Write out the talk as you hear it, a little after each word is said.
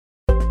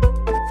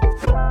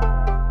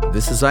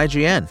This is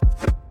IGN.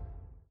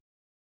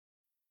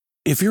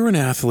 If you're an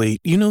athlete,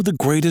 you know the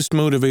greatest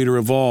motivator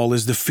of all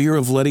is the fear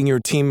of letting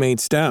your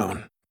teammates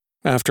down.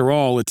 After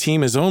all, a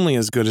team is only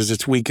as good as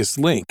its weakest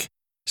link.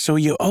 So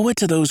you owe it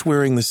to those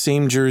wearing the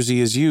same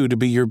jersey as you to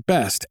be your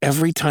best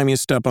every time you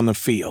step on the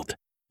field.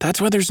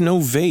 That's why there's no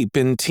vape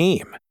in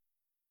team.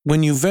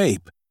 When you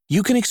vape,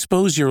 you can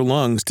expose your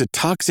lungs to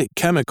toxic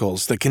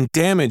chemicals that can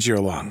damage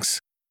your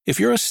lungs. If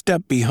you're a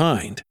step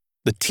behind,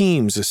 the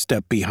team's a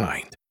step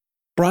behind.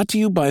 Brought to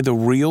you by The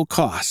Real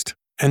Cost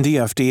and the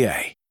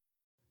FDA.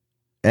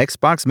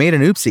 Xbox made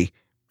an oopsie.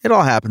 It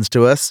all happens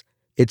to us.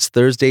 It's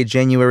Thursday,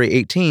 January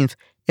 18th,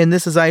 and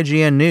this is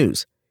IGN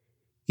News.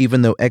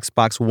 Even though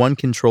Xbox One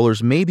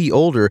controllers may be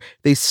older,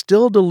 they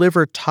still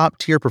deliver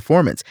top-tier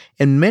performance,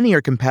 and many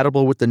are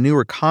compatible with the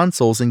newer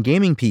consoles and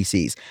gaming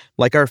PCs,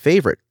 like our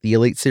favorite, the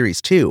Elite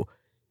Series 2.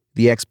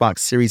 The Xbox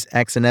Series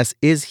X and S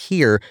is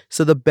here,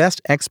 so the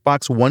best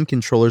Xbox One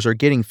controllers are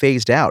getting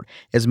phased out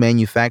as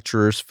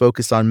manufacturers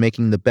focus on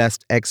making the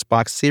best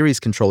Xbox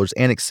Series controllers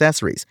and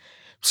accessories.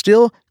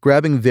 Still,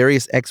 grabbing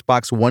various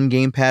Xbox One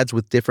gamepads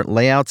with different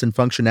layouts and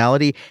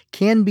functionality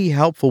can be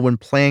helpful when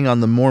playing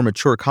on the more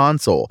mature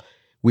console.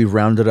 We've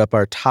rounded up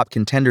our top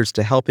contenders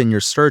to help in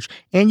your search,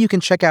 and you can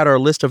check out our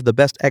list of the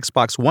best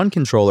Xbox One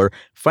controller,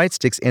 fight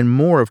sticks, and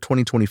more of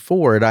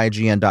 2024 at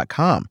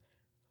IGN.com.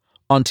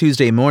 On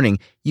Tuesday morning,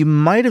 you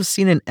might have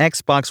seen an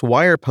Xbox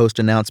Wire post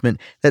announcement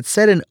that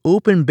said an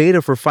open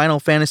beta for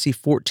Final Fantasy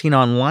XIV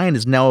Online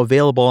is now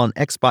available on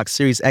Xbox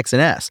Series X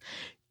and S,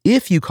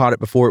 if you caught it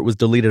before it was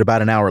deleted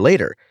about an hour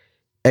later.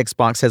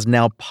 Xbox has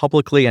now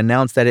publicly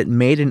announced that it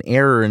made an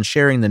error in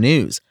sharing the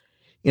news.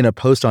 In a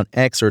post on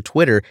X or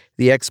Twitter,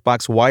 the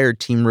Xbox Wire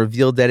team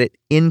revealed that it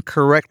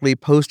incorrectly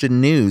posted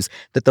news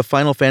that the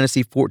Final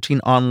Fantasy XIV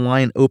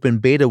Online open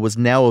beta was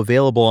now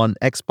available on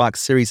Xbox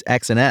Series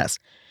X and S.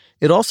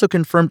 It also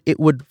confirmed it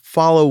would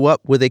follow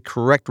up with a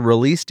correct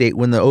release date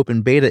when the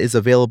open beta is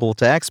available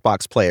to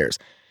Xbox players.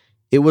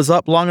 It was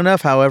up long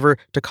enough, however,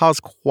 to cause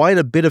quite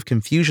a bit of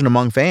confusion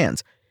among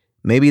fans.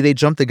 Maybe they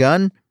jumped the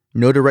gun?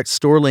 No direct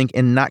store link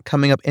and not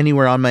coming up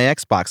anywhere on my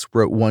Xbox,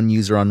 wrote one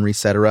user on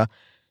Resetera.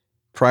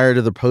 Prior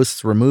to the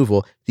post's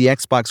removal, the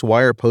Xbox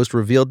Wire post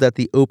revealed that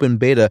the open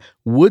beta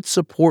would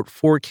support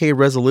 4K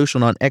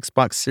resolution on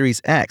Xbox Series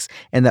X,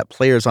 and that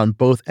players on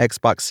both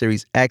Xbox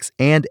Series X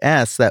and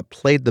S that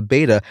played the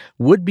beta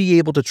would be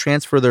able to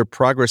transfer their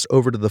progress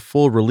over to the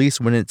full release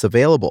when it's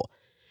available.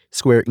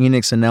 Square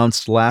Enix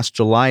announced last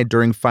July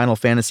during Final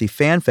Fantasy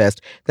FanFest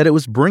that it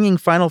was bringing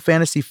Final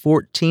Fantasy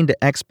XIV to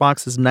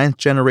Xbox's 9th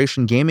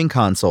generation gaming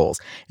consoles,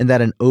 and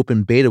that an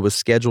open beta was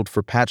scheduled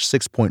for patch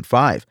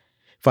 6.5.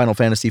 Final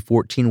Fantasy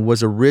XIV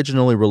was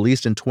originally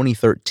released in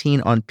 2013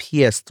 on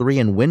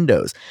PS3 and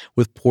Windows,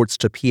 with ports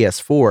to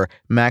PS4,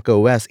 Mac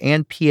OS,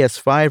 and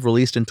PS5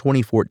 released in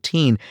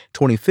 2014,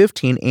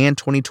 2015, and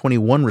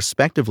 2021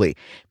 respectively,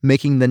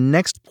 making the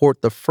next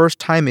port the first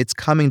time it's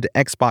coming to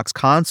Xbox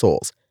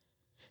consoles.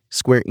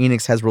 Square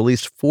Enix has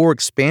released 4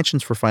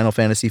 expansions for Final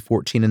Fantasy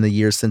XIV in the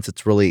years since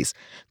its release.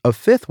 A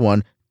 5th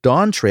one,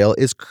 Dawn Trail,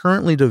 is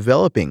currently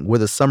developing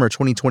with a summer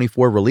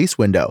 2024 release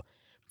window.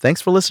 Thanks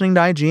for listening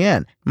to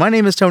IGN. My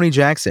name is Tony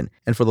Jackson,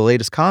 and for the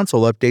latest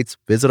console updates,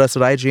 visit us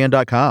at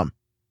IGN.com.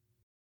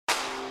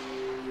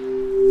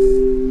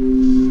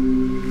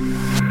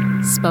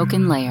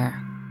 Spoken Layer.